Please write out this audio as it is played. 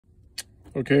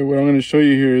Okay, what I'm going to show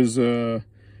you here is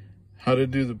how to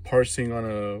do the parsing on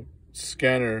a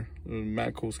scanner, a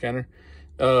Matco scanner.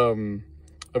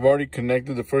 I've already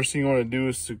connected. The first thing you want to do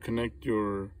is to connect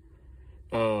your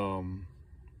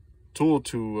tool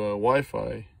to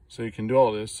Wi-Fi so you can do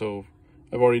all this. So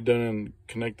I've already done and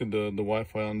connected the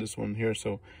Wi-Fi on this one here.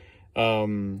 So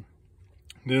this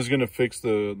is going to fix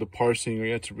the parsing.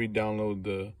 You have to re-download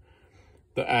the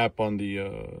app on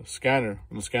the scanner,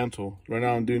 on the scan tool. Right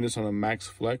now I'm doing this on a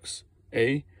MaxflexA.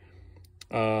 I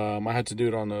had to do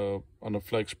it on a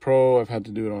Flex Pro. I've had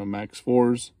to do it on a Max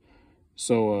 4s.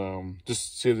 So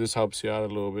just see if this helps you out a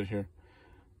little bit here.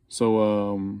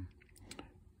 So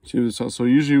see this. So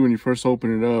usually when you first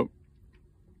open up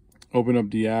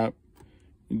the app,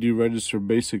 you do register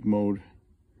basic mode.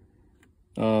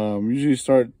 Usually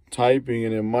start typing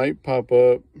and it might pop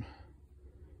up.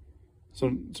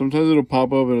 So sometimes it'll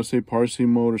pop up, it'll say parsing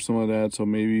mode or something like that. So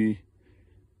maybe,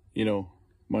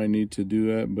 might need to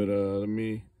do that. But let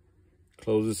me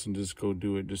close this and just go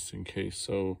do it just in case.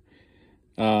 So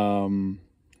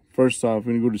first off,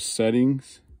 we're gonna go to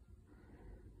settings.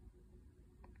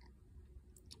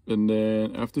 And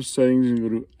then after settings, you can go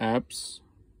to apps.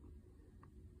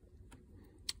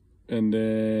 And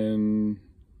then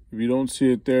if you don't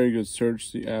see it there, you can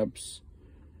search the apps.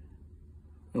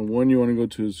 And one you want to go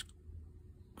to is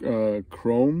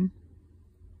Chrome.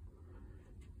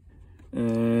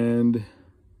 And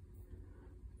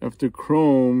after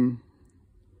Chrome,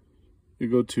 you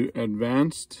go to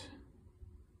Advanced.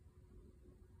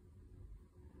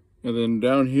 And then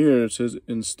down here it says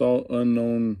Install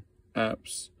Unknown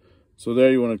Apps. So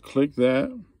there you want to click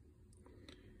that.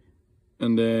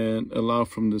 And then allow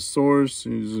from the source.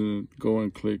 You just go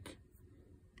and click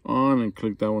on and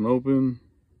click that one open.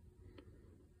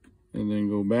 And then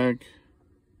go back.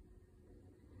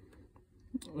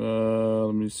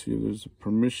 Let me see if there's a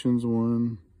permissions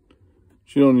one.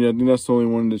 I think that's the only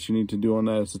one that you need to do on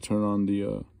that is to turn on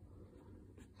the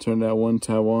turn that one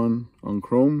tab on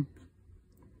Chrome.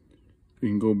 We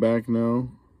can go back now.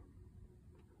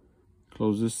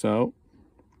 Close this out.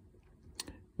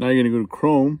 Now you're gonna go to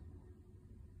Chrome.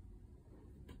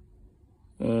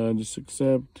 Just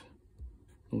accept.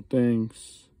 No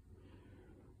thanks.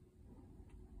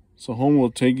 So home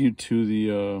will take you to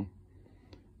the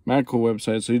Matco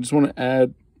website. So you just want to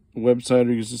add a website,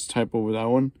 or you just type over that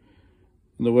one.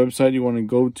 And the website you want to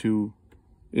go to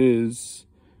is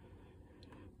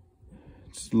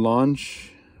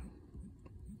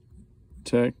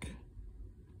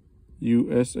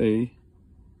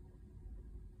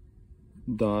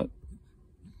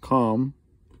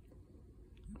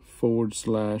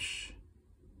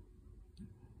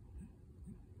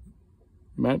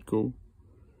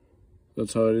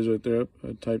That's how it is right there.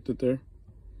 I typed it there.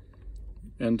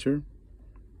 Enter.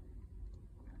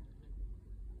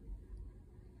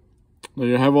 Now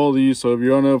you have all these. So if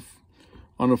you're on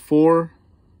a 4,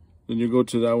 then you go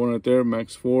to that one right there,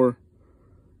 Max 4.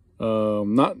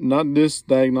 Not this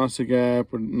diagnostic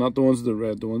app, or not the ones with the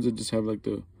red. The ones that just have like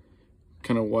the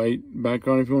kind of white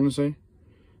background, if you want to say.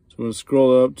 So we're gonna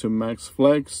scroll up to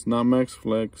MaxFlex, not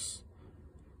MaxFlex.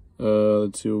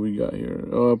 Let's see what we got here.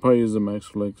 Oh, I'll probably use the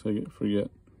MaxFlex. I forget.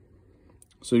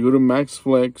 So you go to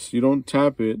MaxFlex. You don't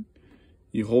tap it.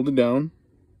 You hold it down.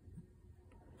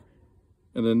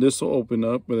 And then this will open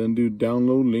up. And then do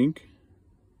download link.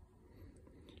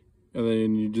 And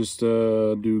then you just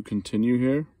do continue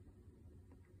here.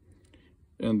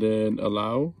 And then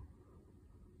allow.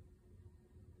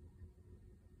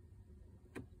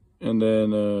 And then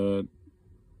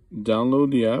download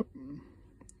the app.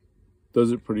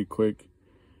 Does it pretty quick.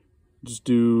 Just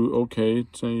do okay.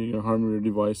 It's saying you're gonna harm your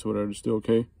device or whatever. Just do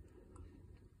okay.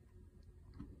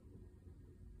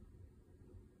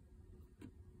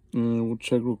 And we'll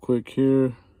check real quick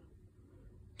here.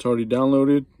 It's already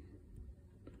downloaded.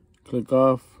 Click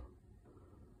off.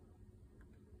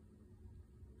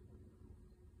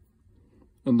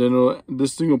 And then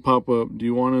this thing will pop up. Do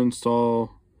you want to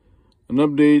install an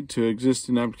update to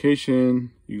existing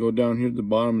application? You go down here at the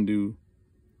bottom and do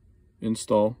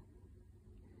install.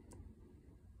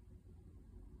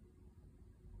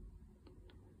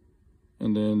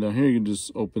 And then down here you can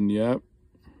just open the app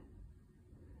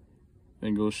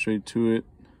and go straight to it.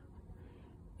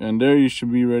 And there you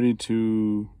should be ready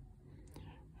to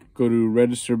go to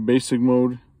register basic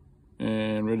mode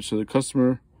and register the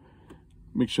customer.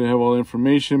 Make sure they have all the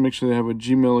information. Make sure they have a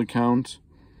Gmail account.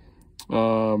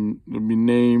 There'll be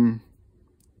name,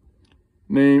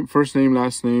 first name,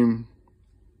 last name,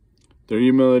 their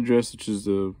email address, which is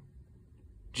the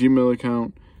Gmail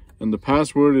account, and the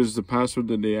password is the password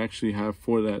that they actually have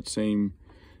for that same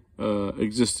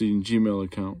existing Gmail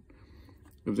account.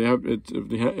 If they have it,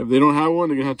 if they don't have one,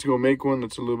 they're gonna have to go make one.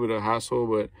 That's a little bit of hassle,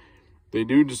 but they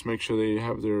do. Just make sure they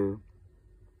have their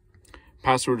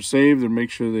password saved, and make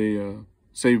sure they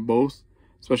save both,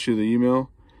 especially the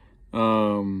email.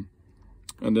 And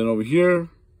then over here,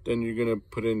 then you're gonna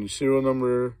put in the serial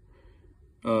number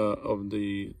of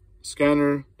the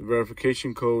scanner, the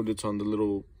verification code that's on the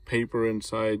little paper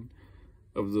inside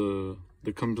of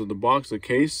that comes with the box, the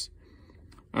case.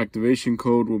 Activation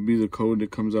code will be the code that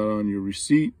comes out on your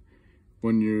receipt.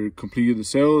 When you're completed the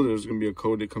sale, there's going to be a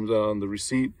code that comes out on the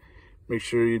receipt. Make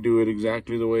sure you do it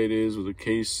exactly the way it is with the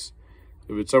case.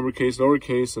 If it's uppercase,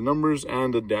 lowercase, the numbers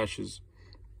and the dashes.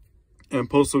 And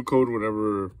postal code,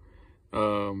 whatever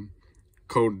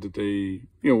code that they,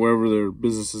 wherever their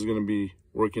business is going to be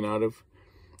working out of.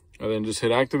 And then just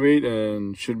hit activate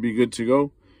and should be good to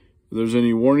go. If there's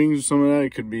any warnings or something like that,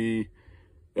 it could be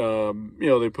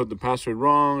they put the password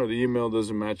wrong, or the email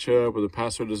doesn't match up, or the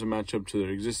password doesn't match up to their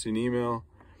existing email.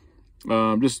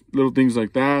 Just little things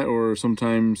like that. Or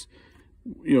sometimes,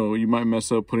 you might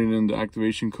mess up putting in the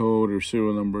activation code or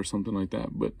serial number or something like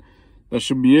that. But that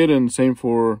should be it. And same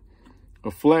for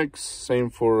a Flex, same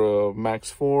for a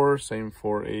Max 4, same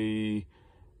for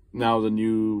now the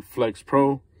new Flex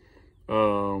Pro.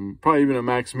 Probably even a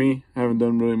Max Me. I haven't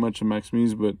done really much of Max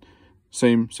Me's, but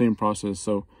same process.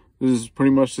 So this is pretty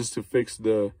much just to fix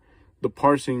the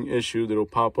parsing issue that'll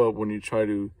pop up when you try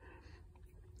to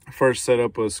first set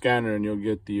up a scanner, and you'll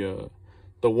get the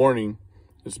warning.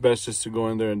 It's best just to go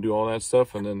in there and do all that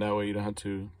stuff, and then that way you don't have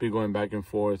to be going back and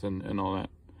forth and all that.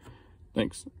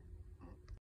 Thanks.